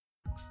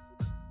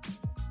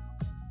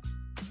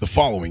The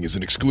following is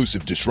an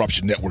exclusive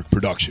Disruption Network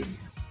production.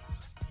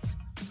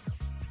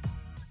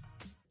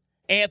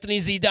 Anthony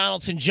Z.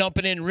 Donaldson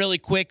jumping in really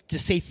quick to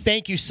say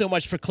thank you so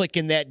much for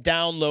clicking that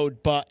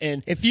download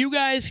button. If you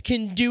guys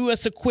can do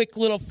us a quick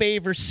little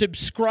favor,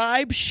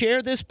 subscribe,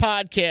 share this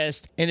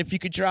podcast, and if you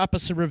could drop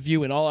us a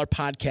review in all our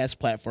podcast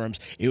platforms,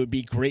 it would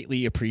be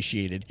greatly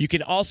appreciated. You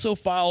can also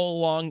follow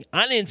along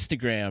on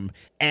Instagram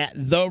at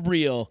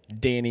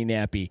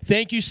 @TheRealDannyNappy.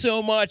 Thank you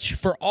so much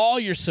for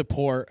all your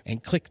support,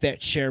 and click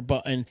that share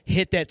button,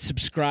 hit that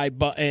subscribe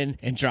button,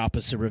 and drop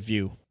us a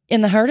review.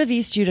 In the heart of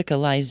East Utica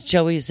lies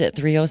Joey's at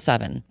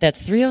 307.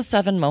 That's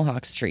 307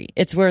 Mohawk Street.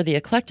 It's where the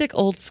eclectic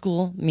old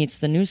school meets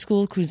the new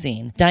school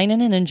cuisine. Dine in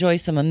and enjoy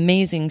some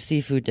amazing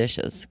seafood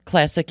dishes,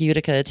 classic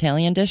Utica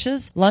Italian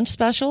dishes, lunch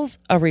specials,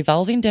 a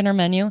revolving dinner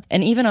menu,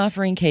 and even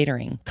offering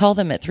catering. Call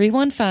them at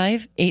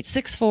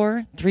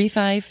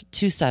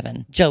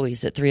 315-864-3527.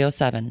 Joey's at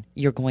 307.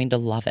 You're going to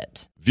love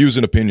it. Views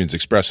and opinions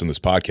expressed in this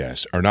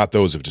podcast are not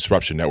those of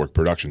Disruption Network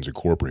Productions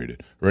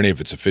Incorporated or any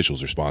of its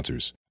officials or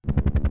sponsors.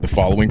 The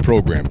following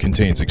program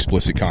contains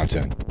explicit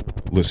content.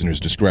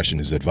 Listeners' discretion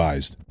is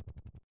advised.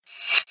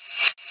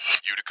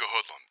 Utica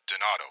hoodlum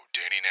Donato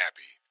Danny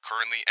Nappy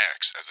currently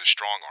acts as a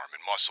strong arm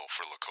and muscle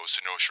for La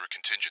Cosa Nostra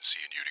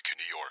contingency in Utica,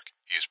 New York.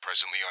 He is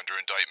presently under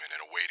indictment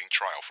and awaiting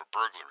trial for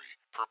burglary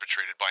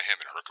perpetrated by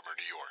him in Herkimer,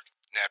 New York.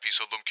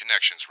 Nappy's hoodlum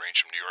connections range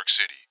from New York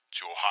City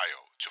to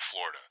Ohio to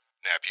Florida.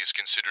 Nappy is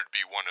considered to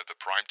be one of the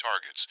prime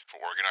targets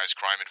for organized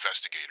crime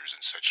investigators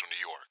in Central New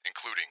York,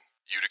 including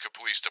Utica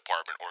Police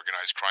Department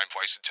Organized Crime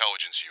Vice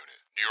Intelligence Unit,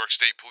 New York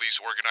State Police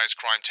Organized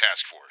Crime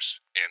Task Force,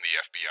 and the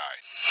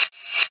FBI.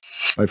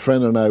 My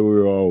friend and I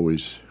were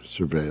always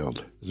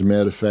surveilled. As a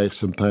matter of fact,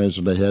 sometimes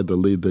when I had to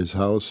leave this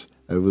house,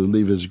 I would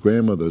leave his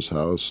grandmother's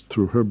house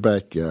through her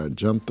backyard,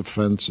 jump the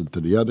fence into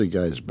the other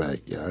guy's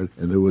backyard,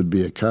 and there would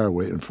be a car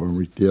waiting for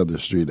me the other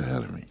street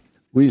ahead of me.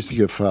 We used to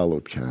get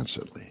followed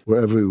constantly.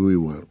 Wherever we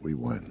went, we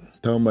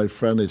went. Tell my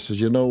friend, he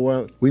says, you know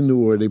what? We knew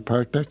where they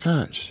parked their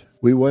cars.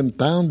 We went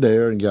down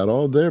there and got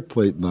all their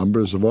plate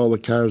numbers of all the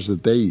cars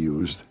that they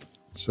used.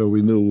 So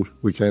we knew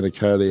what kind of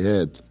car they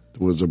had.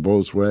 There was a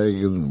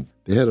Volkswagen.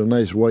 They had a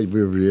nice white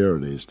Riviera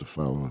they used to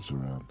follow us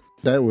around.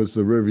 That was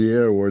the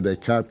Riviera where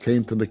that cop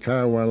came to the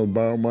car, wanted to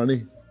borrow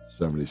money.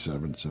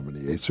 77,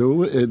 78.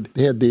 So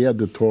they had the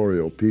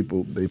editorial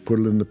people. They put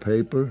it in the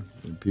paper,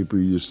 and people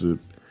used to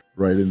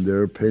write in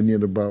their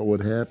opinion about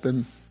what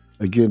happened.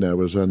 Again, I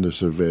was under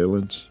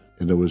surveillance,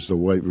 and it was the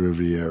white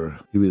Riviera.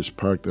 He was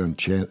parked on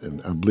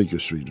Bleecker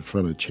Street in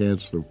front of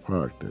Chancellor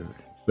Park there.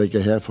 It's like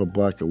a half a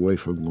block away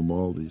from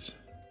Grimaldi's.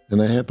 And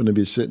I happened to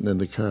be sitting in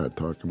the car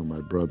talking to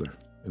my brother.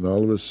 And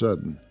all of a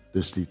sudden,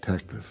 this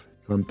detective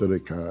come to the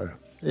car.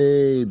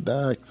 Hey,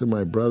 Doc, to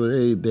my brother.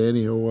 Hey,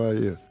 Danny, how are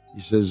you?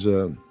 He says,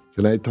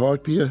 can I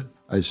talk to you?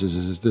 I says,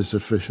 is this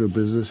official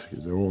business? He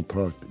said, I won't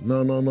talk to you.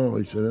 No.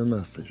 He said, it's not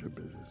official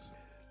business.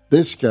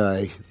 This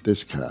guy,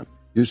 this cop,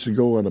 used to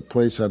go on a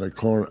place on a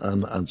corner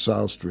on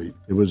South Street.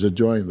 It was a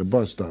joint, a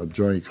bus stop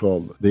joint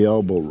called the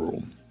Elbow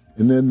Room.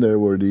 And then there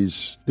were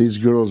these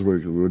girls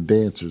were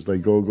dancers,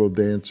 like go-go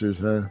dancers,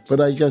 huh? But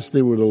I guess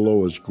they were the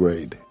lowest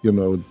grade. You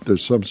know,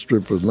 there's some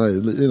strippers,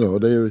 you know,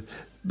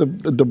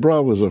 the bra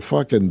was a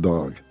fucking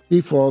dog. He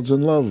falls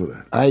in love with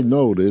her. I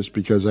know this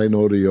because I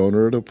know the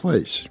owner of the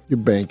place. You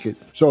bank it.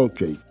 So,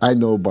 okay, I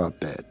know about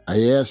that.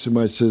 I asked him,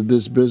 I said,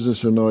 this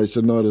business or no? He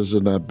said, no, this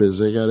is not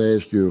business. I got to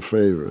ask you a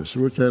favor. I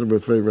said, what kind of a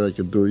favor I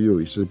can do you?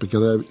 He said,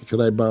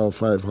 could I borrow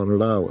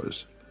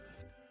 $500?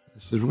 I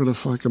said, where the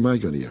fuck am I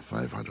going to get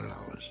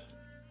 $500?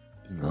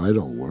 You know, I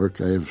don't work.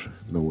 I have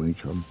no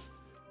income.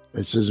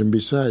 I says, and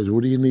besides,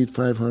 what do you need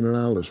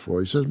 $500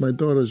 for? He says, my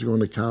daughter's going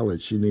to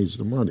college. She needs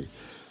the money.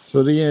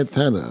 So the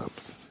antenna up.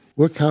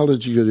 What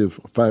college you going to give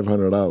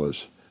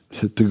 $500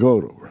 to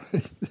go to,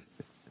 right?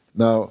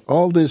 Now,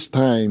 all this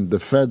time, the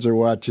feds are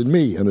watching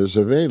me under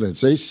surveillance.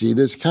 They see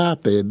this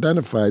cop. They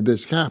identified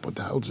this cop. What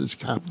the hell's this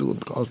cop doing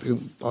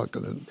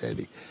talking to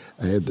Daddy?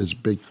 I had this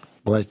big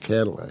black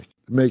Cadillac.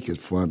 To make it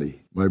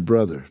funny, my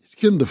brother,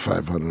 give him the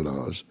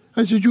 $500.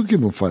 I said, you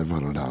give him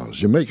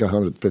 $500. You make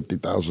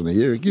 $150,000 a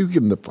year. You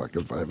give him the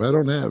fucking $500. I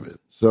don't have it.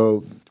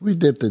 So we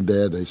dipped in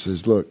that. I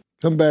says, look,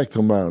 come back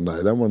tomorrow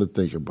night. I want to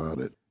think about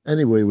it.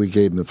 Anyway, we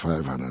gave him the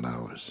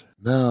 $500.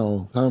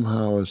 Now,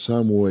 somehow,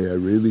 some way, I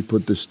really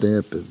put the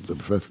stamp that the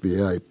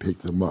FBI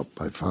picked him up.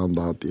 I found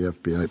out the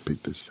FBI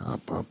picked this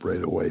cop up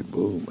right away.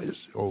 Boom. I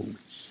said, holy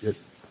shit.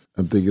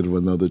 I'm thinking of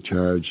another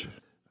charge.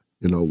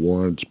 You know,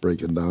 warrants,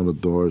 breaking down the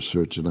doors,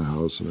 searching the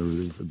house and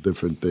everything for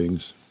different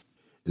things.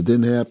 It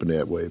didn't happen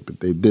that way, but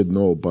they did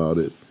know about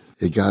it.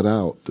 It got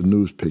out. The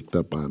news picked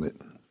up on it.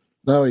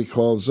 Now he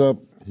calls up.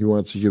 He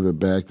wants to give it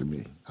back to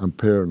me. I'm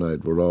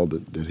paranoid with all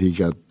that he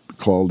got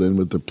called in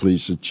with the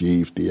police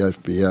chief, the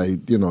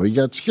FBI. You know, he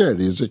got scared.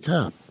 He's a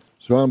cop.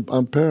 So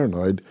I'm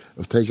paranoid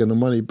of taking the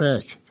money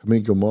back. I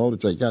mean,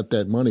 Grimaldi's, I got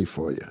that money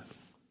for you.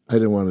 I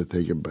didn't want to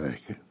take it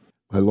back.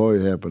 My lawyer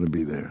happened to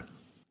be there.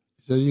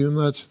 He said, you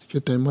nuts?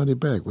 Get that money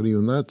back. What are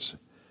you, nuts?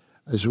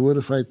 I said, what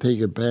if I take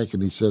it back?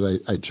 And he said,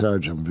 I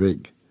charge him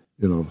vig.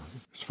 You know,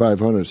 It's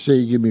 $500. Say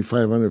you give me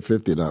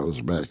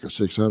 $550 back or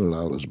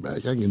 $600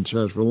 back. I can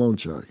charge for loan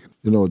sharking.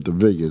 You know what the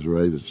VIG is,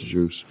 right? It's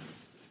juice.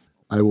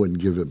 I wouldn't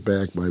give it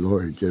back. My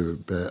lawyer gave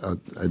it back.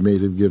 I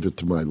made him give it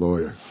to my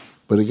lawyer.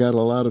 But he got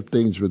a lot of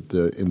things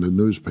in the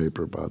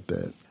newspaper about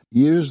that.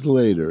 Years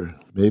later,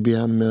 maybe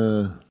I'm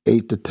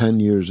 8 to 10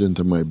 years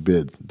into my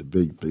bid, the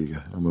big.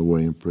 I'm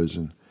away in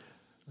prison.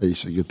 I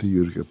used to get the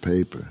Utica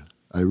paper.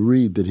 I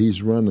read that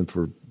he's running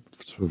for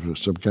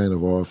some kind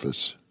of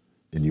office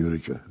in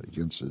Utica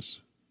against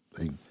this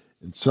thing.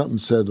 And something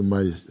said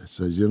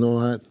you know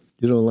what?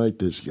 You don't like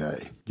this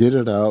guy. Get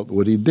it out,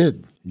 what he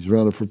did. He's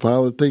running for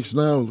politics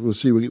now. We'll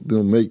see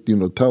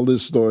what tell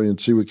this story and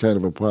see what kind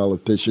of a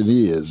politician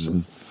he is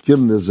and give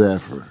him the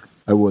Zaffer.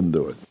 I wouldn't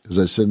do it. Because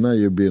I said, no,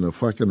 you're being a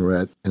fucking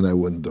rat, and I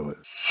wouldn't do it.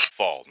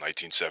 Fall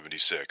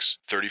 1976.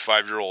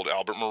 35-year-old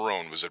Albert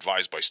Marone was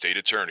advised by state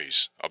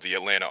attorneys of the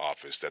Atlanta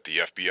office that the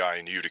FBI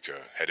in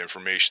Utica had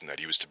information that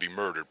he was to be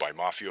murdered by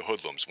mafia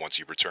hoodlums once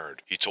he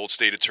returned. He told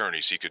state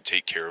attorneys he could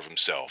take care of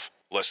himself.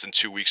 Less than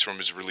 2 weeks from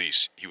his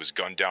release, he was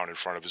gunned down in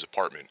front of his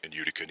apartment in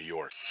Utica, New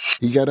York.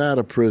 He got out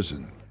of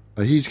prison.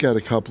 He's got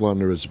a couple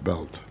under his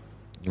belt.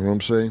 You know what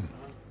I'm saying?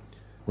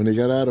 When he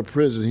got out of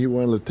prison, he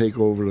wanted to take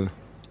over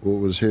what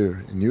was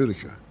here in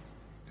Utica.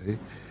 Okay?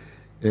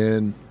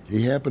 And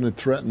he happened to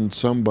threaten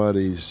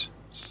somebody's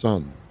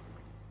son.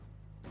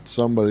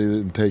 Somebody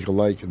didn't take a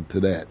liking to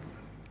that.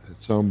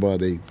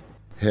 Somebody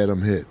had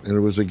him hit. And it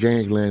was a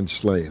gangland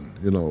slaying.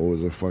 It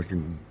was a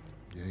fucking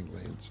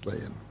gangland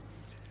slaying.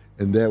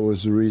 And that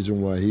was the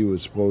reason why he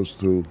was supposed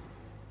to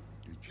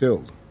get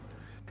killed.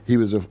 He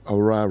was a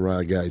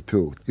rah-rah guy,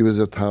 too. He was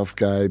a tough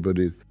guy, but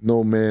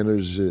no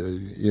manners.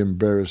 He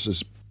embarrassed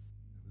us. It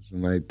was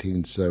in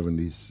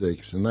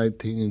 1976. In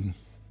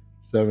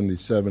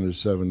 1977 or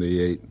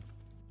 78,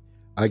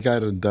 I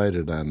got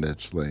indicted on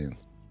that slaying.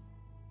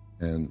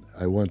 And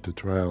I went to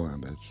trial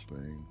on that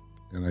slaying,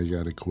 and I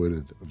got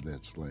acquitted of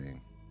that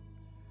slaying.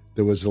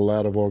 There was a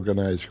lot of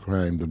organized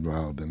crime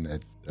involved in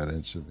that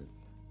incident.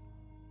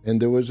 And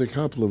there was a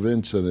couple of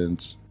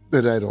incidents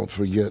that I don't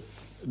forget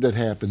that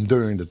happened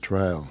during the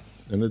trial.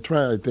 And the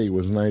trial, I think,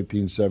 was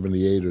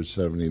 1978 or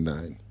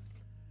 79.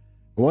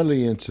 One of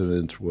the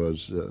incidents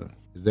was, at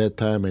that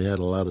time I had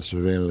a lot of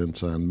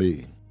surveillance on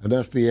me. An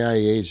FBI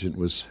agent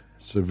was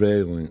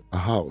surveilling a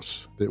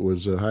house. There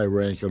was a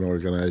high-ranking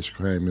organized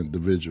crime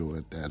individual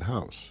at that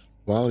house.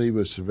 While he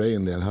was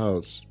surveilling that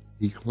house,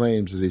 he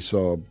claims that he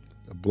saw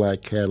a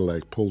black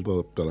Cadillac pulled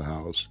up to the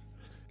house,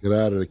 get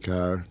out of the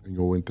car, and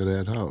go into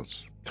that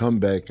house. Come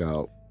back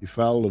out. He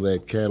followed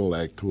that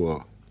Cadillac to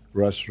a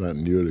restaurant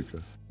in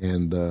Utica,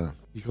 and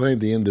he claimed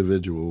the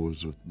individual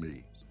was with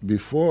me.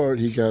 While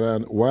he got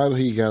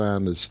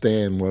on the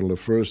stand, one of the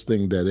first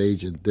things that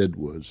agent did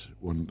was,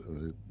 when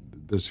the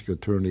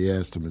district attorney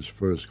asked him his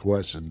first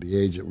question, the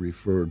agent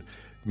referred,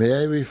 "May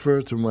I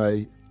refer to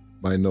my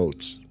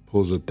notes?"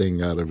 Pulls a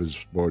thing out of his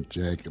sport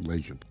jacket,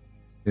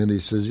 and he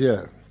says,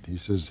 "Yeah." He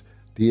says,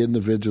 "The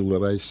individual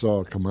that I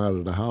saw come out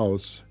of the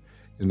house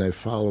and I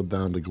followed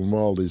down to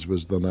Grimaldi's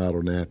was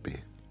Donato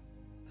Nappi."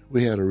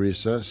 We had a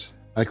recess.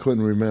 I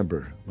couldn't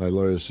remember. My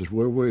lawyer says,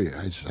 "Where were you?"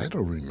 I said, "I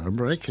don't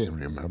remember. I can't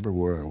remember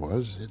where I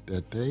was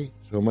that day."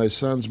 So my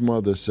son's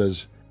mother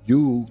says,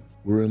 "You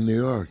were in New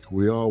York.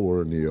 We all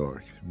were in New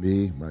York."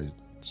 Me, my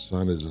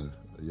son is a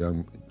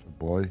young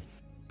boy.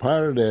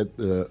 Part of that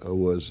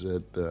was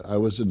that I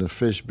was in the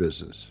fish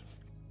business.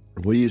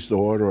 We used to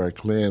order our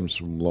clams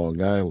from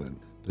Long Island.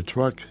 The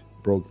truck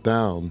broke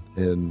down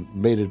and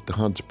made it to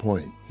Hunts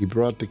Point. He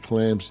brought the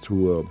clams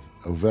to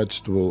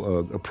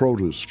a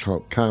produce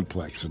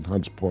complex in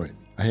Hunts Point.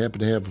 I happened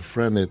to have a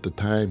friend at the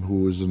time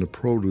who was in the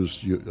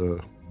produce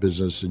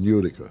business in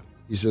Utica.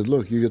 He said,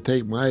 "Look, you can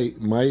take my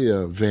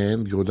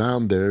van, go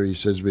down there," he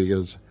says,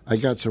 "because I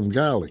got some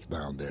garlic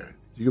down there.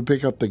 You can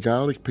pick up the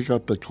garlic, pick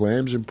up the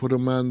clams, and put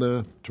them on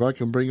the truck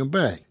and bring them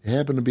back." It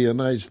happened to be a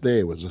nice day.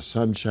 It was a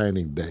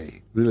sun-shining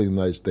day. Really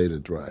nice day to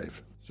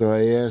drive. So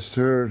I asked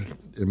her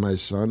and my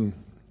son,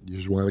 "You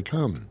just want to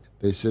come?"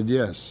 They said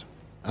yes.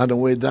 On the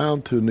way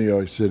down to New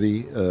York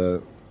City,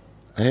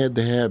 I had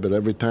the habit,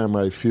 every time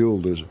I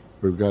fueled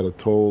or got a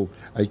toll,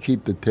 I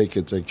keep the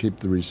tickets, I keep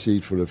the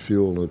receipt for the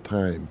fuel and the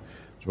time.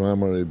 So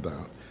I'm already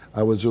down.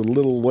 I was a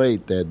little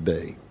late that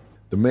day.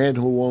 The man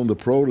who owned the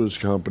produce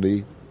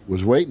company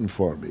was waiting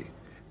for me,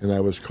 and I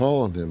was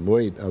calling him,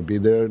 "Wait, I'll be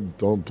there.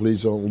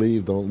 Please don't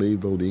leave, don't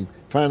leave, don't leave."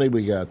 Finally,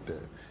 we got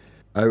there.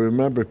 I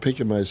remember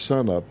picking my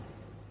son up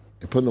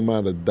and putting him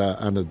on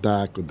the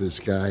dock with this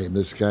guy, and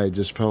this guy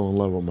just fell in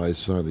love with my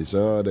son. He said,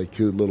 "Oh, that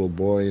cute little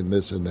boy," and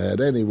this and that.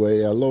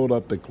 Anyway, I load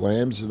up the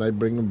clams, and I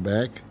bring them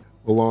back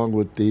along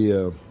with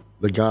the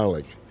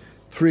garlic.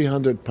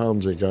 300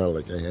 pounds of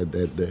garlic I had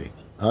that day.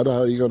 How the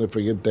hell are you going to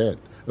forget that?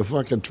 The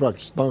fucking truck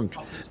stunk.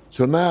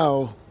 So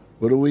now,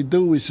 what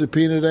do? We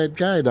subpoena that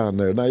guy down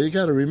there. Now, you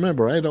got to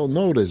remember, I don't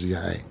know this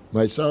guy.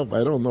 Myself,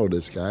 I don't know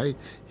this guy.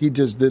 He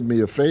just did me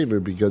a favor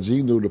because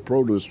he knew the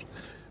produce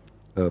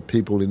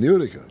people in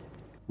Utica.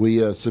 We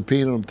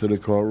subpoenaed him to the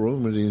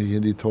courtroom,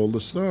 and he told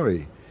the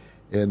story.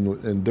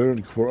 And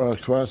during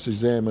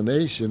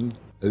cross-examination,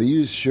 Are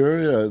you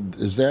sure?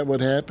 Is that what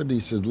happened?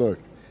 He said, look,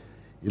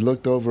 he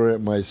looked over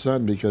at my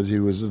son because he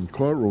was in the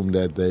courtroom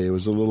that day. He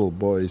was a little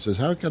boy. He says,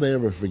 how can I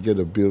ever forget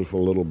a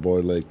beautiful little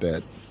boy like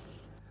that?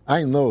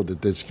 I know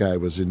that this guy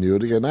was in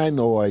Utica, and I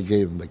know I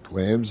gave him the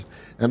clams,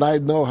 and I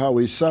know how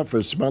he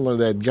suffered smelling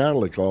that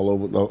garlic all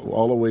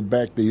the way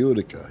back to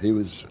Utica. He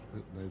was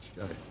a nice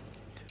guy.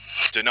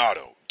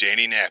 Donato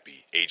Danny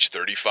Nappy, age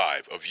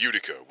 35, of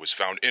Utica, was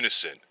found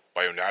innocent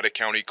by Oneida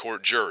County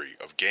Court jury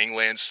of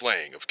gangland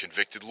slaying of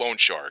convicted loan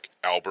shark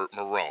Albert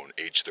Marone,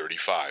 age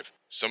 35.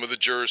 Some of the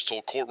jurors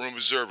told courtroom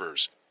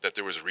observers that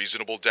there was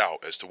reasonable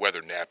doubt as to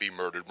whether Nappy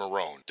murdered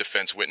Marone.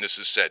 Defense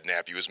witnesses said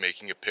Nappy was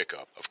making a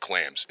pickup of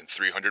clams and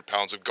 300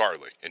 pounds of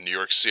garlic in New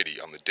York City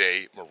on the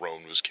day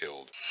Marone was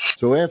killed.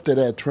 So after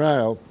that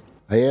trial,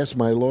 I asked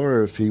my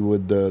lawyer if he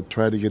would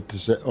try to get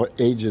this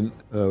agent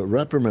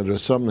reprimanded or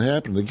something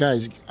happened. The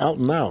guy's out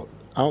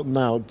and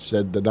out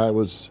said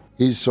that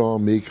he saw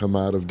me come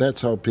out of,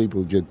 that's how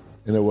people get,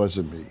 and it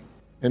wasn't me.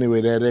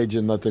 Anyway, that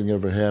agent, nothing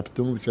ever happened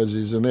to him because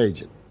he's an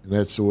agent, and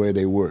that's the way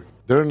they work.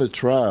 During the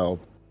trial,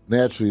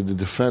 naturally, the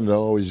defendant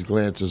always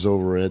glances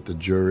over at the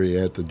jury,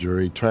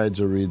 tries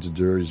to read the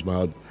jury's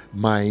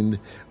mind,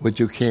 but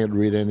you can't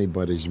read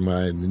anybody's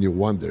mind, and you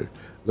wonder,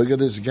 look at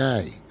this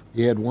guy.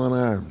 He had one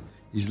arm.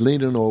 He's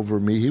leaning over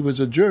me. He was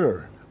a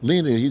juror.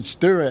 He'd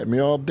stare at me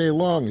all day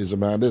long. He's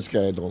about, this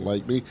guy don't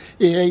like me.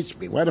 He hates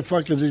me. Why the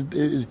fuck is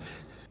he...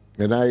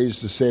 And I used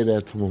to say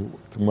that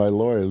to my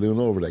lawyer, lean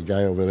over, that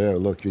guy over there,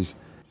 look,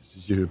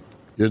 you're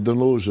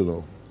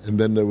delusional. And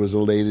then there was a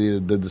lady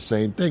that did the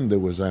same thing that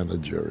was on the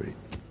jury.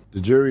 The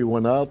jury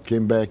went out,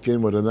 came back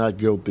in with a not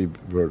guilty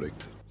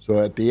verdict.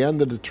 So at the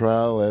end of the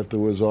trial, after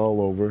it was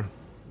all over,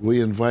 we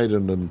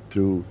invited them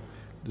to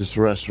this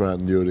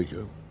restaurant in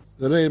Utica.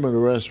 The name of the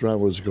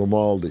restaurant was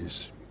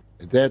Grimaldi's.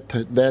 At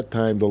that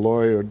time, the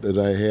lawyer that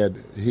I had,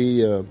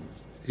 he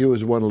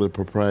was one of the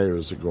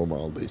proprietors of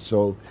Grimaldi's.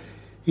 So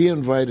he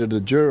invited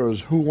the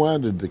jurors who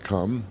wanted to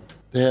come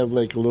to have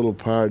like a little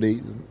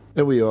party,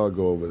 and we all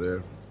go over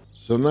there.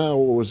 So now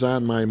what was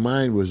on my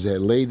mind was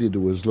that lady that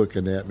was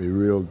looking at me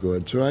real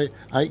good. So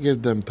I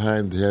give them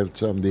time to have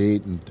something to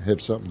eat and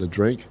have something to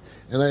drink,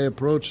 and I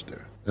approached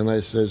her. And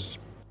I says,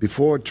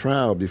 before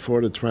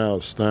the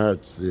trial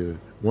starts,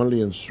 one of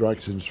the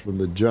instructions from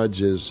the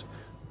judge is,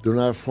 do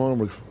not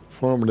form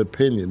an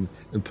opinion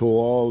until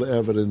all the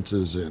evidence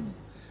is in.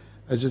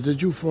 I said,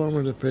 did you form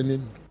an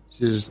opinion?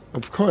 She says,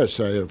 of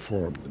course I have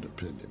formed an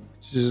opinion.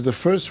 She says, the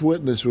first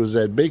witness was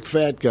that big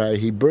fat guy.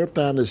 He burped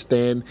on the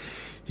stand,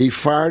 he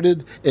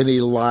farted, and he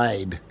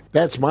lied.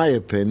 That's my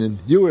opinion.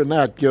 You are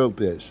not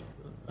guilty.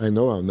 I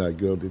know I'm not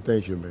guilty.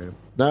 Thank you, ma'am.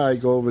 Now I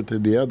go over to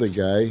the other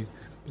guy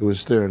who was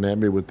staring at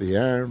me with the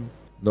arm,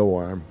 no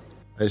arm.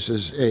 I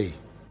says, hey,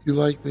 you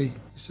like me?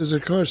 He says,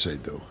 of course I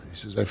do. He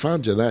says, I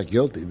found you not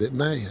guilty,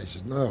 didn't I? I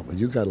said, no, but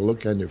you got a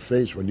look on your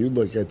face. When you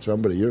look at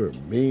somebody, you're a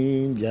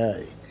mean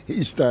guy.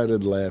 He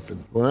started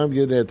laughing. What I'm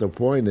getting at the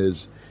point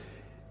is,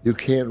 you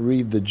can't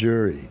read the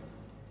jury.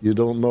 You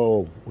don't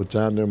know what's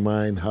on their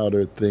mind, how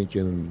they're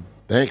thinking.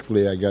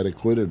 Thankfully, I got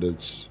acquitted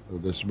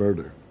of this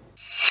murder.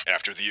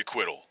 After the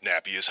acquittal,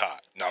 Nappy is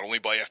hot, not only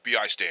by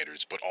FBI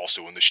standards, but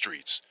also in the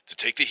streets. To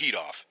take the heat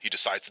off, he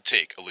decides to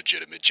take a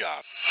legitimate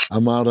job.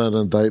 I'm out on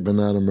indictment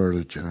on a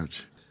murder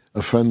charge.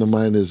 A friend of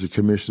mine is the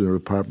commissioner of the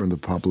Department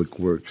of Public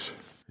Works.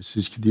 He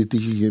says, do you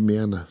think you can get me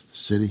on the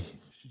city?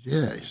 I said,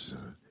 yeah. He said,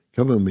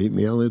 come and meet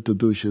me. I'll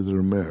introduce you to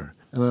the mayor.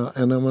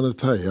 And I'm going to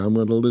tell you, I'm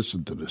going to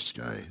listen to this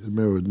guy. The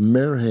mayor was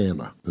Mayor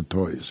Hanna, the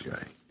notorious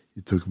guy.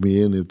 He took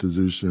me in,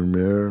 introduced the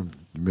mayor.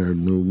 The mayor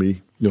knew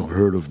me,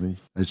 heard of me.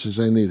 I says,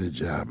 I need a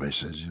job. I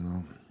says,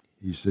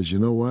 He says, you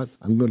know what?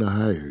 I'm going to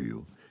hire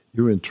you.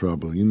 You're in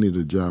trouble. You need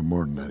a job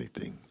more than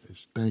anything. I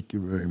said, thank you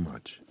very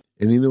much.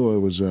 And he knew I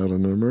was out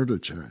on a murder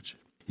charge.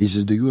 He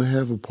said, do you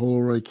have a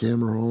Polaroid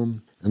camera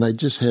home? And I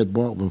just had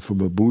bought one from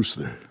a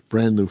booster,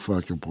 brand new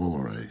fucking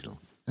Polaroid.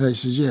 And I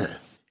says, yeah.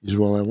 He said,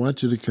 well, I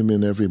want you to come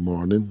in every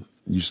morning.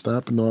 You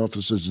stop in the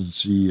offices and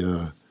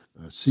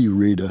see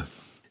Rita,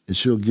 and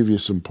she'll give you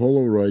some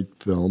Polaroid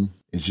film,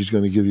 and she's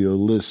going to give you a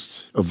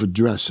list of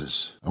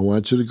addresses. I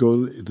want you to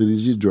go to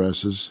these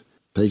addresses,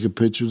 take a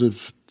picture of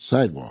the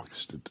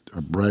sidewalks that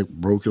are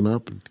broken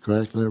up and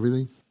cracked and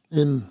everything,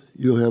 and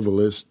you'll have a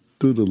list.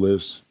 Do the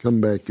list, come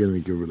back in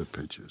and give her the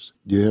pictures.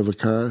 Do you have a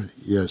car?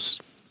 Yes.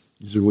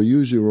 He said, well,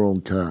 use your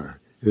own car.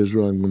 Here's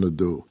what I'm going to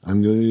do.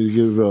 I'm going to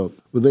give out.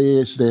 Well, they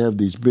used to have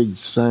these big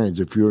signs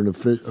if you're an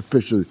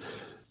official,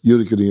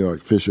 Utica, New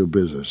York, official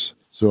business.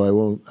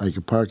 So I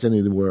can park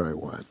anywhere I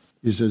want.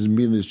 He says,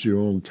 mean it's your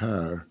own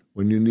car.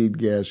 When you need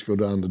gas, go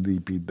down to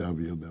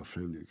DPW. They'll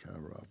fill your car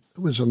up.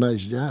 It was a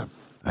nice job.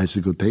 I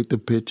said, go take the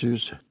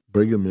pictures,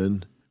 bring them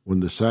in. When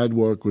the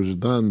sidewalk was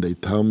done, they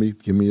tell me,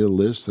 give me a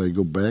list. I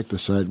go back, the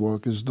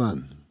sidewalk is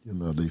done.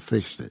 They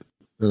fixed it.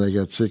 Then I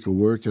got sick of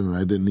working, and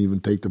I didn't even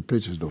take the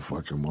pictures no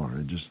fucking more.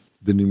 I just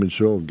didn't even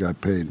show up,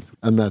 got paid.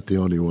 I'm not the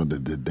only one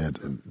that did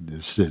that in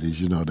the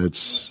cities.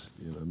 That's,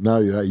 now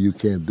you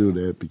can't do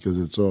that because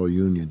it's all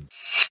union.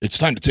 It's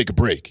time to take a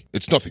break.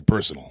 It's nothing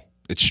personal.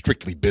 It's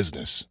strictly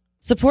business.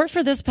 Support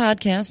for this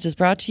podcast is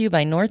brought to you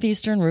by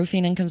Northeastern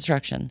Roofing and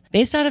Construction.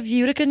 Based out of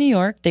Utica, New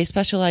York, they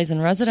specialize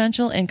in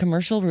residential and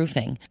commercial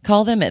roofing.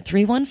 Call them at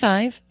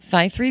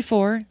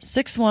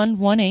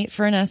 315-534-6118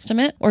 for an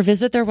estimate or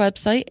visit their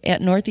website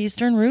at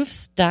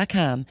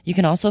northeasternroofs.com. You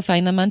can also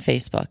find them on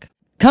Facebook.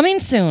 Coming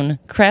soon,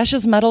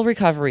 Crash's Metal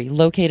Recovery,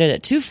 located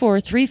at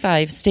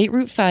 2435 State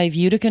Route 5,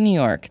 Utica, New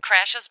York.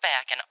 Crash is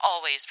back and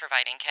always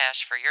providing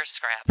cash for your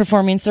scrap.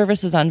 Performing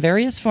services on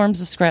various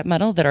forms of scrap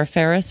metal that are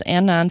ferrous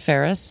and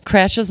non-ferrous.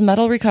 Crash's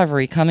Metal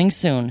Recovery coming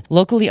soon.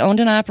 Locally owned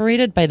and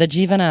operated by the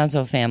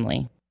Giovanazzo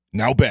family.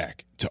 Now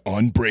back to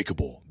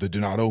Unbreakable, the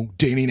Donato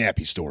Danny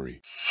Nappi story.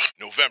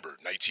 November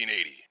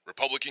 1980.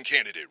 Republican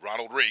candidate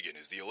Ronald Reagan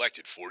is the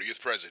elected 40th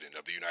president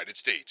of the United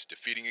States,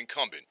 defeating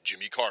incumbent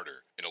Jimmy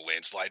Carter in a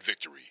landslide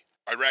victory.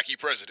 Iraqi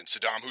President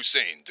Saddam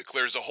Hussein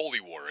declares a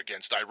holy war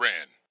against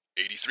Iran.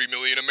 83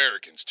 million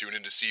Americans tune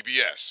into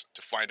CBS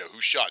to find out who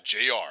shot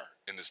JR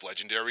in this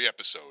legendary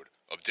episode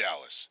of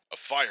Dallas. A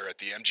fire at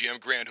the MGM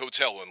Grand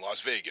Hotel in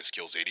Las Vegas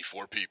kills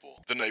 84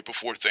 people. The night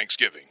before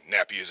Thanksgiving,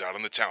 Nappi is out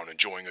in the town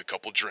enjoying a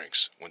couple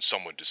drinks when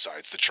someone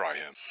decides to try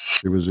him.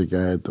 There was a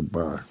guy at the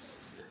bar.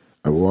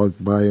 I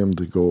walked by him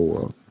to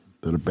go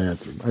to the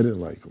bathroom. I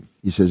didn't like him.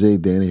 He says, "Hey,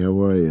 Danny,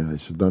 how are you?" I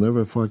said, "Don't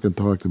ever fucking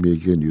talk to me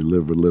again, you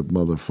live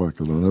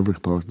motherfucker. Don't ever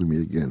talk to me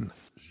again."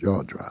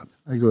 Jaw drop.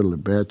 I go to the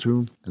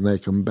bathroom, and I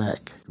come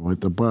back. Go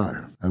at the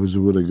bar. I was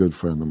with a good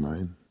friend of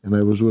mine, and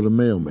I was with a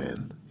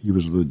mailman. He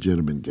was a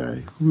legitimate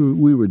guy.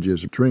 We were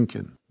just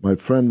drinking. My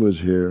friend was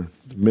here,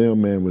 the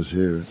mailman was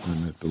here,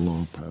 and at the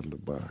long part of the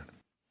bar.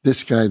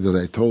 This guy that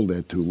I told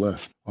that to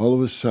left. All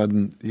of a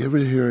sudden, you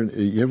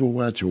ever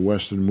watch a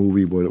Western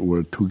movie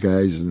where two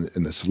guys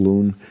in a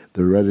saloon,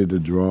 they're ready to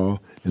draw,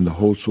 and the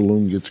whole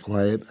saloon gets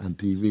quiet on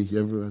TV? You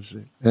ever watch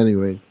it?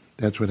 Anyway,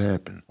 that's what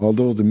happened.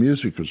 Although the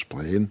music was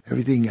playing,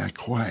 everything got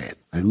quiet.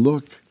 I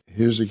look,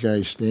 here's a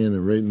guy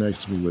standing right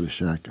next to me with a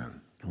shotgun.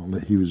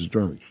 He was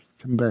drunk.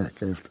 Come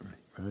back after me,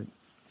 right?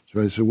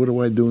 So I said, "What do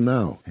I do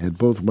now?" I had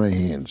both my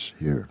hands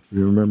here.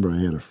 You remember I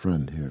had a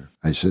friend here.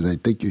 I said, "I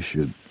think you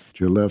should,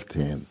 your left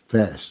hand,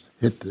 fast.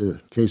 Hit the, in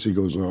case it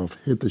goes off,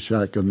 hit the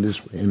shotgun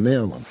this way and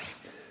nail him."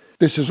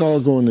 This is all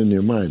going in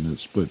your mind in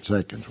split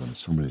seconds when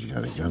somebody's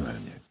got a gun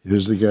on you.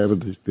 Here's the guy with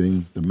the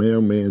thing. The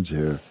mailman's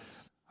here.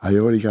 I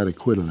already got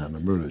acquitted on a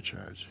murder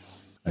charge.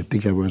 I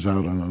think I was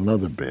out on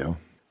another bail.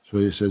 So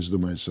he says to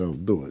myself,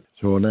 "Do it."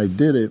 So when I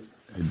did it.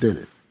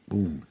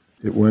 Boom.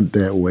 It went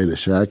that way. The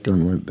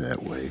shotgun went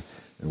that way.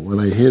 And when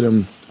I hit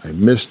him, I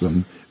missed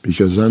him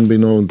because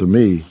unbeknown to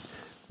me,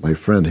 my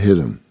friend hit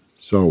him.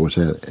 Saw what's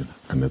at it,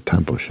 and the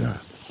temple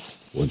shot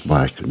with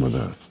brass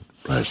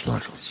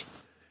knuckles.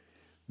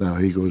 Now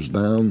he goes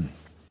down.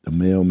 The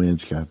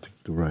mailman's got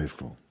the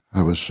rifle.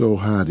 I was so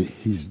hot,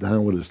 he's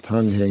down with his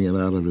tongue hanging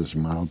out of his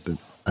mouth that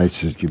I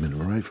said, "Give me the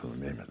rifle." The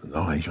man said,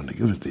 "No, I ain't going to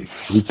give it to you.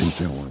 He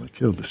thinks I want to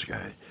kill this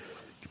guy.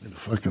 Give me the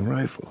fucking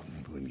rifle."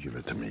 He wouldn't give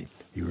it to me.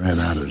 He ran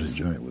out of the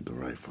joint with the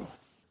rifle.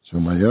 So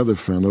my other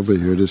friend over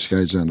here, this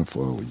guy's on the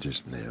floor. We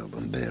just nailed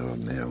him.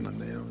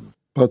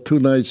 About 2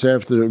 nights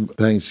after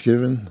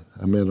Thanksgiving,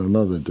 I'm at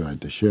another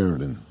joint, the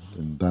Sheridan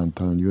in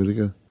downtown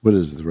Utica. What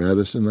is it, the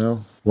Radisson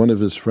now? One of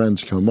his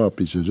friends come up.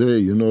 He says, "Hey,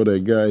 you know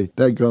that guy?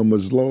 That gun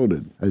was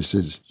loaded." I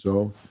said,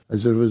 "So?" I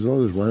said, "If it was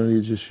loaded, why don't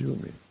you just shoot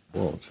me?"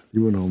 Balls. He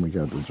went home and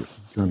got the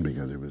gun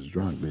because he was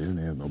drunk. They didn't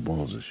have no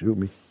balls to shoot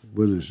me.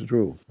 But it's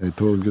true. I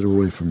told him, "Get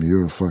away from me.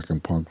 You're a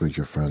fucking punk like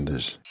your friend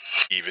is."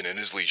 Even in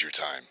his leisure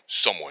time,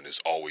 someone is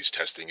always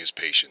testing his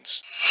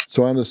patience.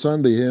 So on a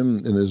Sunday,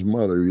 him and his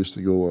mother used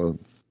to go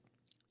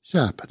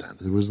shopping.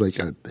 It was like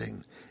our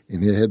thing.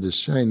 And they had this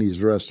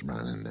Chinese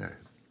restaurant in there.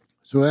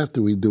 So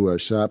after we do our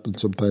shopping,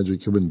 sometimes we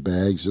come in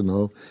bags,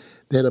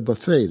 They had a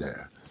buffet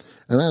there.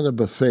 And on the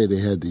buffet, they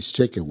had these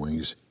chicken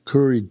wings,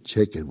 curried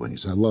chicken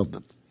wings. I loved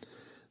them.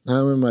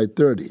 Now I'm in my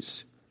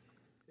 30s,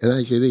 and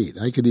I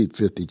could eat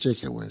 50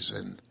 chicken wings,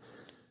 and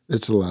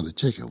that's a lot of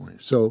chicken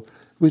wings. So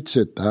we'd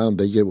sit down,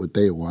 they get what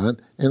they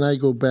want, and I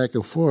go back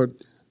and forth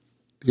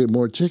to get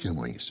more chicken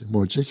wings,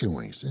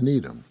 and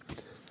eat them.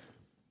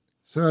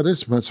 So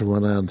this must have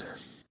went on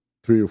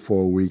 3 or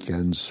 4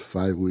 weekends,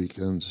 5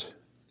 weekends.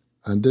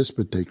 On this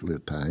particular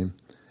time,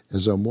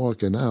 as I'm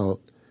walking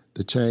out,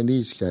 the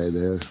Chinese guy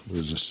there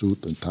was a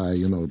suit and tie,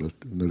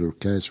 the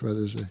cash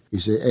register. He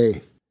said,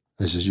 "Hey."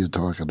 I says, "You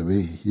talking to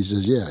me?" He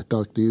says, "Yeah, I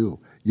talk to you.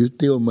 You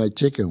steal my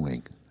chicken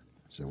wing."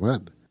 I said,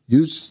 "What?"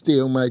 "You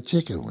steal my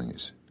chicken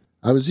wings."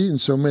 I was eating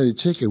so many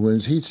chicken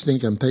wings, he'd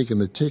think I'm taking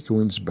the chicken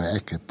wings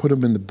back and put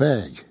them in the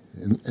bag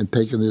and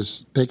taking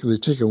the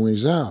chicken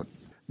wings out.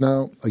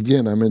 Now,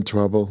 again, I'm in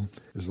trouble.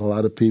 There's a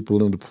lot of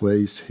people in the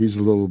place. He's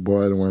a little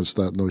boy. I don't want to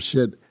start no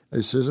shit.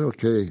 I says,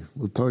 "Okay,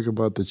 we'll talk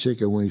about the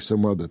chicken wings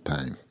some other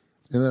time."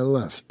 And I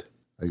left.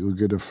 I go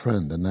get a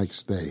friend the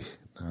next day.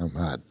 I'm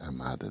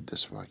hot at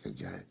this fucking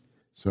guy.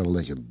 So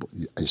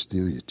I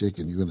steal your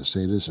chicken. You're going to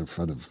say this in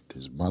front of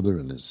his mother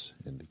and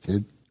the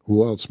kid?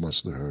 Who else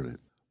must have heard it?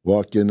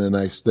 Walk in the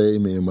next day,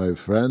 me and my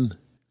friend,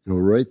 go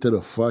right to the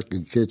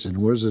fucking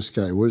kitchen. Where's this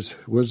guy? Where's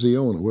the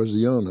owner?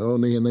 Oh,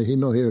 he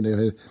no here.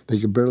 They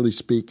can barely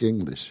speak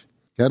English.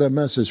 Got a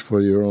message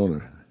for your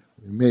owner.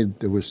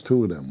 There was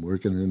 2 of them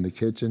working in the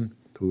kitchen,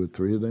 2 or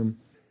 3 of them.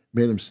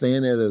 Made them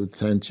stand at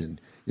attention.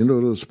 You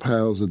know those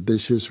piles of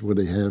dishes where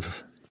they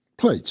have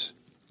plates?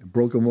 I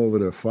broke them over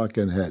their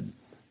fucking head.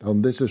 Tell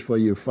them, this is for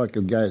your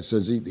fucking guy that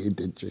says he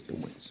did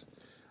chicken wings.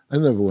 I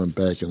never went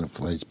back in the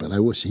place, but I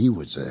wish he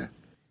was there.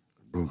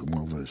 Broke him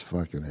over his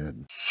fucking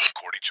head.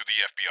 According to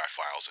the FBI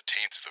files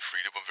obtained through the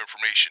Freedom of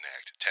Information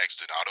Act, tags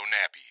Donato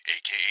Nappi,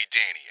 a.k.a.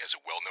 Danny, as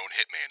a well-known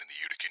hitman in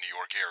the Utica, New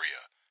York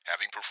area,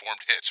 having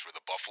performed hits for the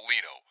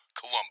Buffalino,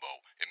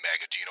 Colombo, and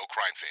Magadino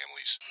crime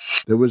families.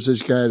 There was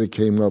this guy that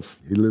came up.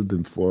 He lived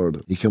in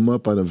Florida. He came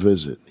up on a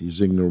visit.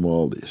 He's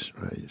Ignormaldi's,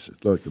 right? He said,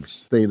 look, I'm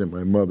staying at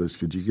my mother's.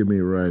 Could you give me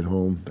a ride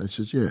home? I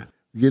said, yeah.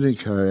 We get in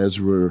the car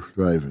as we're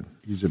driving.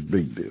 He's a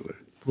big dealer.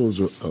 Pulls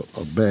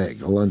a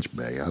bag, a lunch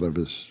bag out of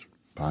his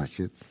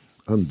pocket,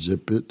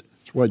 unzip it.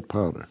 It's white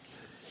powder.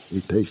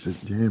 He takes it,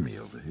 jammy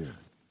over here.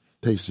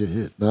 Takes a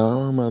hit. Now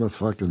I'm on a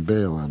fucking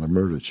bail on a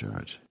murder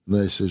charge. And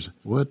I says,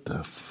 what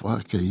the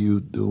fuck are you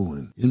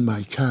doing in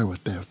my car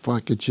with that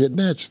fucking shit?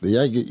 Naturally,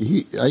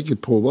 I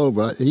get pulled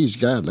over. He's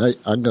got it.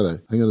 I'm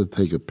gonna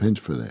take a pinch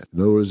for that.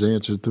 You know what his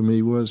answer to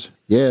me was?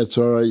 Yeah, it's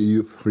all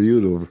right for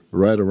you to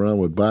ride around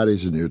with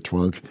bodies in your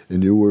trunk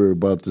and you worry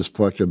about this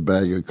fucking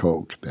bag of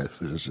coke. That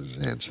was his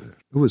answer.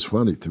 It was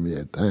funny to me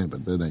at the time,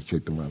 but then I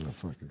kicked him out of the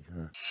fucking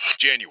car.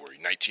 January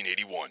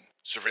 1981.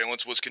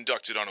 Surveillance was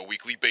conducted on a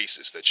weekly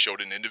basis that showed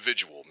an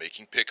individual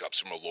making pickups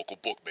from a local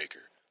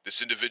bookmaker.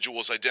 This individual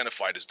was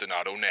identified as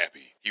Donato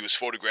Nappi. He was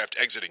photographed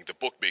exiting the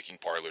bookmaking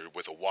parlor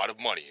with a wad of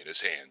money in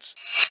his hands.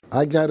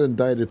 I got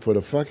indicted for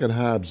the fucking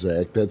Hobbs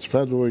Act, that's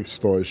federal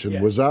extortion,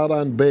 was out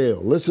on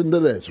bail. Listen to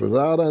this, was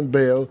out on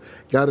bail,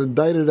 got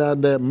indicted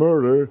on that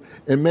murder,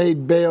 and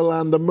made bail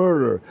on the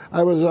murder.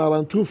 I was out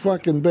on 2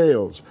 fucking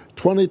bails,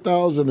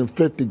 $20,000 and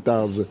 $50,000.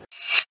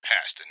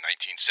 Passed in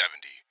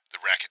 1970.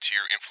 The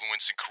Racketeer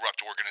Influenced and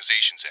Corrupt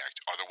Organizations Act,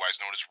 otherwise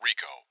known as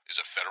RICO, is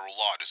a federal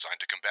law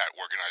designed to combat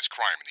organized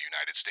crime in the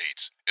United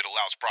States. It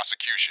allows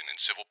prosecution and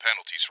civil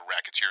penalties for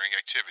racketeering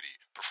activity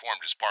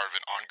performed as part of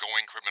an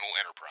ongoing criminal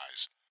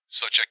enterprise.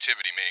 Such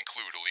activity may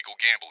include illegal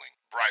gambling,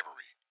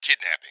 bribery,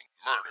 kidnapping,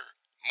 murder,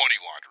 money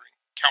laundering,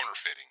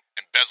 counterfeiting,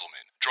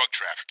 embezzlement, drug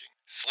trafficking,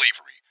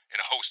 slavery, and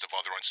a host of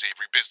other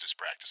unsavory business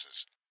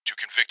practices. To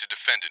convict a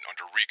defendant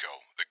under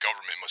RICO, the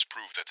government must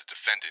prove that the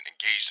defendant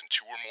engaged in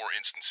 2 or more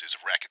instances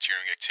of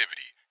racketeering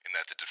activity and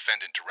that the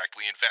defendant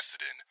directly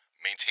invested in,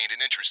 maintained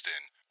an interest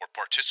in, or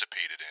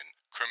participated in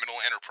criminal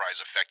enterprise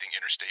affecting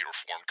interstate or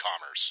foreign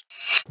commerce.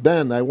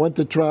 Then I went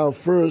to trial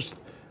first,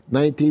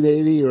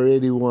 1980 or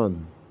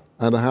 81,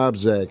 on the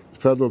Hobbs Act,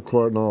 federal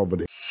court in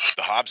Albany.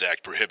 The Hobbs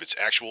Act prohibits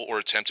actual or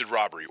attempted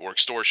robbery or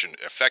extortion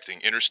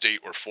affecting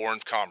interstate or foreign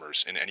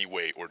commerce in any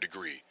way or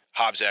degree.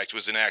 Hobbs Act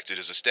was enacted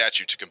as a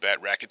statute to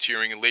combat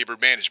racketeering and labor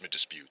management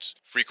disputes,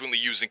 frequently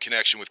used in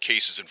connection with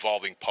cases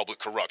involving public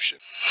corruption.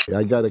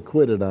 I got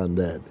acquitted on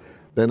that.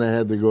 Then I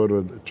had to go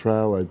to the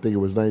trial, I think it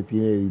was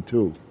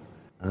 1982,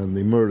 on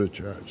the murder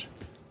charge.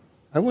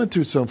 I went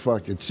through some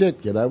fucking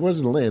shit, kid. I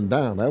wasn't laying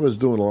down. I was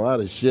doing a lot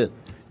of shit.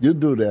 You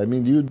do that. I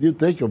mean, you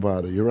think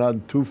about it. You're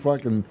on 2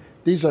 fucking...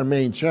 These are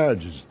main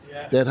charges.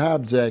 Yeah. That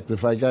Hobbs Act,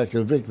 if I got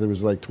convicted, it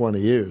was like 20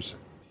 years.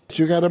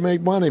 You got to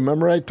make money.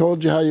 Remember I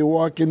told you how you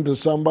walk into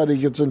somebody,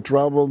 gets in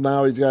trouble,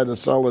 now he's got to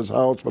sell his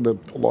house for the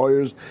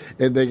lawyers,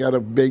 and they got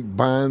a big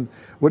bond.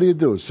 What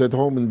do? Sit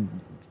home and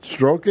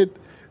stroke it?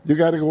 You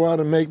got to go out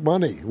and make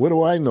money. What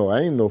do I know?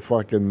 I ain't no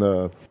fucking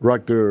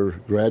Rutgers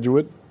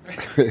graduate.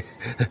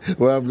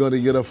 Well, I'm going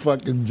to get a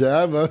fucking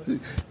job.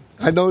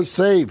 I know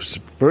safes,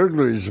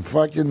 burglaries,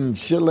 fucking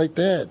shit like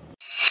that.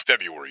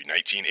 February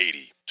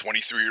 1980.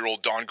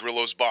 23-year-old Don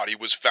Grillo's body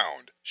was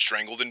found,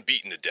 strangled and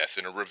beaten to death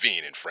in a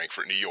ravine in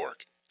Frankfort, New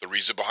York. The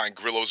reason behind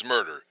Grillo's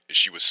murder is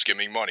she was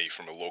skimming money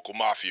from a local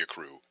mafia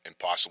crew and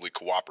possibly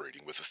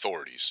cooperating with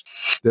authorities.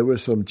 There were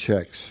some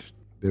checks.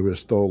 They were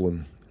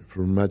stolen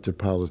from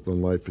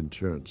Metropolitan Life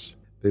Insurance.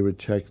 They were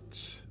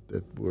checks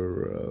that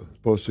were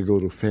supposed to go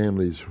to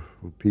families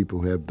who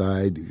people have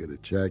died. You get a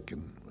check.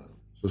 And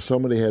so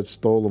somebody had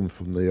stolen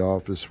from the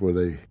office where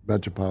the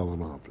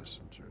Metropolitan Office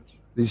Insurance.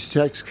 These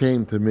checks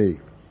came to me.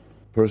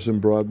 Person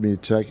brought me a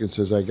check and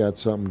says, I got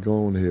something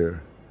going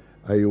here.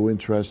 Are you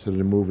interested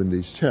in moving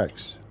these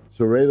checks?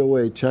 So right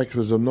away, checks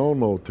was a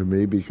no-no to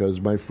me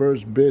because my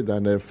first bid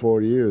on that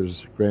 4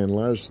 years, grand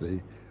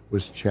larceny,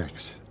 was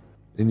checks.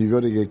 And you're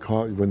going to get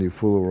caught when you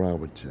fool around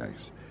with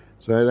checks.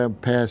 So I'm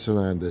passing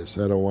on this.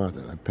 I don't want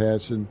it. I'm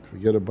passing,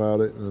 forget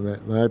about it,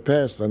 and I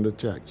passed on the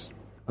checks.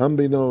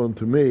 Unbeknown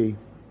to me,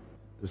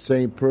 the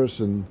same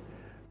person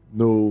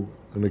knew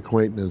an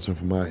acquaintance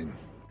of mine.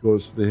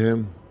 Goes to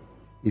him.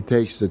 He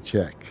takes the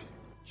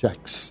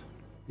checks.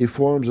 He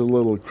forms a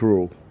little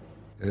crew,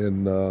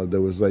 and there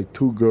was like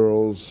 2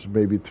 girls,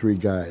 maybe 3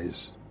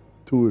 guys,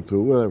 2 or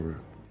 2, whatever.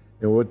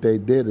 And what they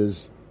did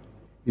is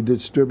he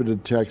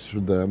distributed checks for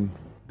them.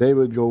 They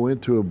would go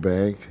into a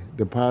bank,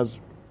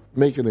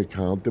 make an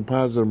account,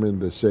 deposit them in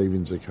the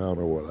savings account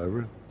or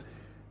whatever.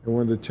 And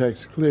when the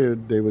checks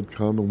cleared, they would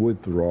come and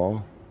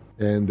withdraw,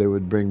 and they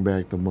would bring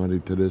back the money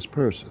to this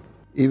person.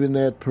 Even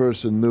that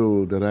person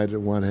knew that I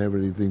didn't want to have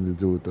anything to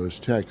do with those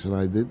checks, and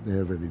I didn't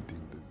have anything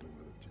to do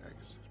with the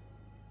checks.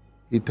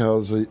 He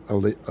tells a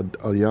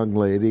young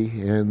lady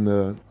and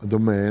the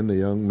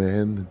young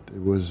man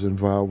that was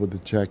involved with the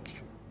check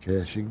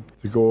cashing,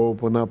 to go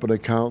open up an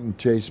account in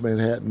Chase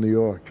Manhattan, New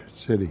York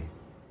City.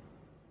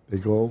 They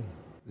go,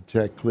 the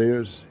check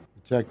clears.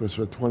 The check was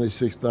for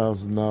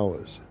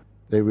 $26,000.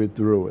 They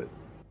withdrew it.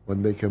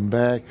 When they come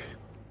back,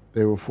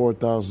 they were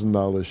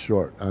 $4,000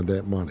 short on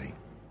that money.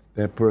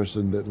 That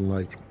person didn't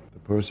like him. The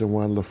person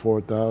wanted the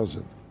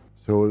 $4,000.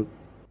 So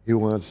he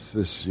wants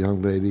this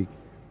young lady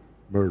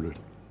murdered.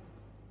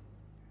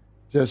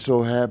 Just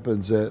so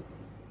happens that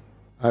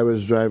I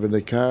was driving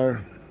the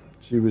car,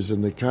 she was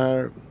in the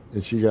car,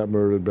 and she got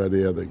murdered by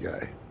the other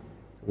guy.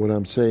 When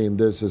I'm saying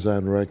this is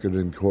on record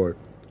in court.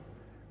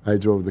 I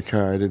drove the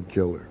car, I didn't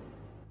kill her.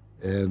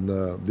 And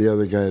the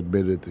other guy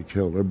admitted to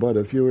killing her. But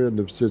if you were in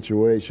the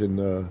situation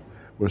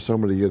where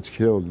somebody gets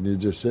killed and you're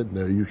just sitting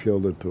there, you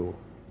killed her too.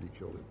 You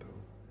killed her too.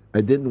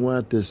 I didn't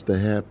want this to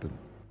happen,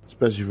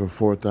 especially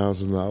for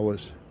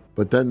 $4,000.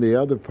 But then the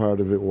other part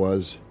of it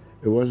wasn't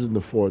the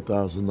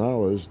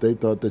 $4,000. They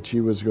thought that she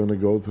was going to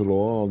go to the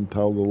law and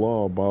tell the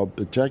law about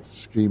the check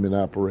scheming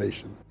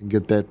operation and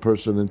get that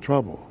person in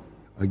trouble.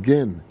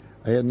 Again,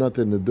 I had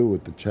nothing to do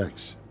with the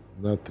checks,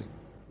 nothing.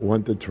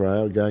 Went to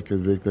trial, got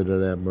convicted of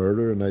that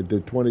murder, and I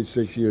did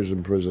 26 years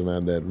in prison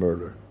on that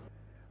murder.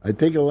 I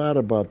think a lot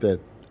about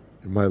that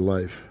in my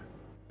life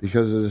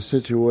because of the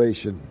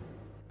situation.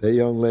 That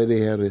young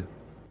lady had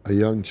a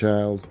young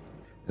child,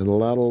 and a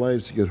lot of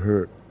lives get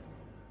hurt.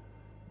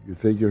 You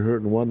think you're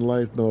hurting one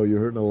life? No, you're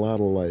hurting a lot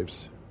of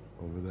lives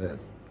over that.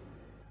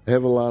 I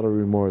have a lot of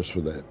remorse for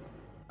that.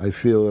 I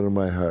feel it in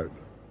my heart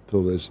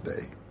till this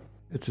day.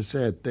 It's a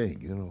sad thing,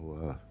 you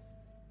know.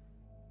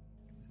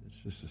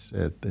 It's just a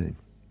sad thing.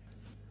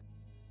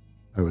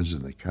 I was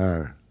in the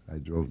car. I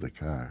drove the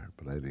car,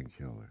 but I didn't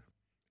kill her.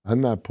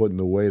 I'm not putting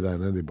the weight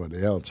on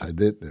anybody else. I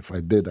didn't. If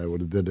I did, I would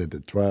have did it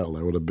at trial.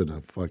 I would have been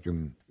a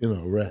fucking,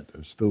 rat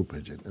or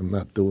stupid. I'm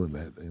not doing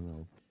that,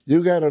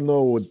 You got to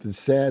know what the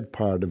sad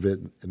part of it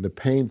and the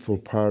painful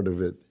part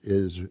of it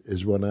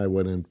is when I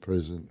went in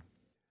prison.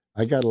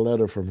 I got a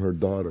letter from her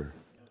daughter.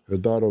 Her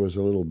daughter was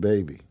a little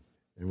baby.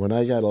 And when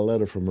I got a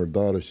letter from her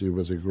daughter, she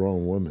was a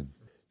grown woman.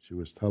 She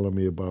was telling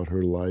me about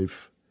her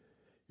life.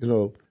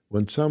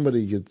 When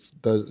somebody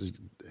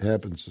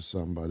happens to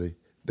somebody,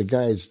 the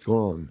guy's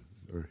gone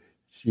or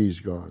she's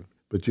gone,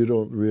 but you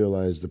don't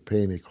realize the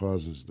pain it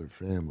causes their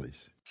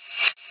families.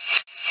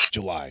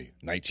 July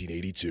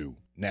 1982.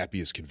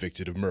 Nappy is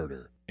convicted of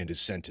murder and is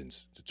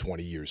sentenced to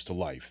 20 years to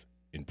life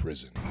in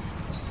prison.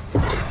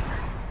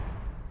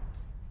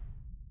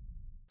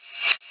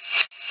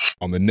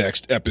 On the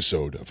next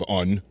episode of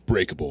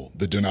Unbreakable,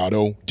 the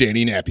Donato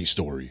Danny Nappy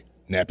story,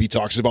 Nappy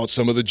talks about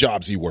some of the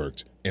jobs he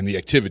worked and the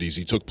activities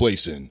he took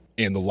place in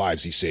and the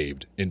lives he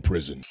saved in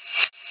prison.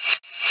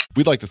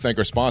 We'd like to thank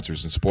our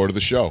sponsors in support of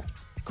the show.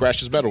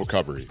 Crash's Metal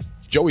Recovery,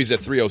 Joey's at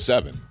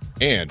 307,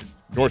 and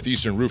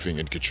Northeastern Roofing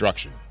and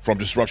Construction. From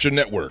Disruption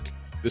Network,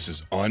 this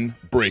is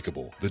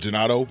Unbreakable, the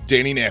Donato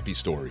Danny Nappy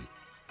story.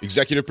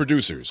 Executive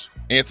producers,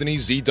 Anthony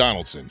Z.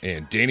 Donaldson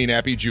and Danny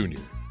Nappy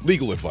Jr.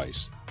 Legal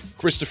advice,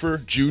 Christopher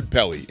Jude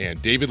Pelly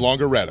and David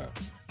Longaretta.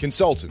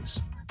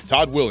 Consultants,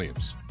 Todd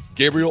Williams,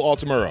 Gabriel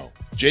Altamuro,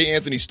 J.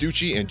 Anthony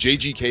Stucci and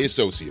JGK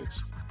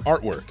Associates.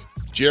 Artwork,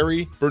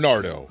 Jerry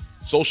Bernardo.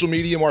 Social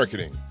media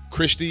marketing,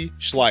 Christy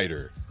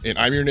Schleider. And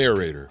I'm your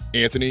narrator,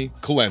 Anthony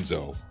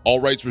Colenso. All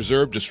rights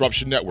reserved,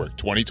 Disruption Network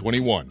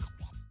 2021.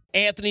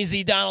 Anthony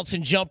Z.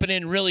 Donaldson jumping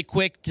in really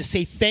quick to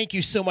say thank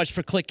you so much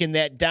for clicking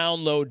that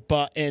download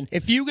button.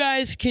 If you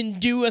guys can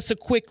do us a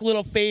quick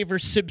little favor,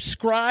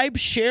 subscribe,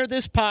 share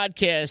this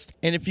podcast,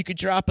 and if you could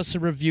drop us a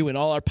review in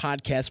all our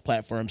podcast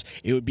platforms,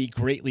 it would be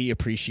greatly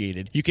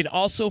appreciated. You can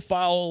also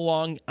follow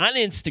along on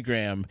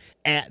Instagram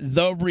at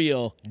The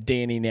Real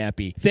Danny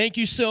Nappy. Thank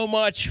you so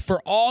much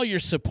for all your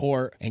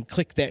support, and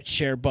click that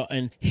share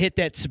button, hit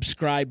that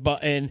subscribe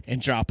button,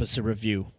 and drop us a review.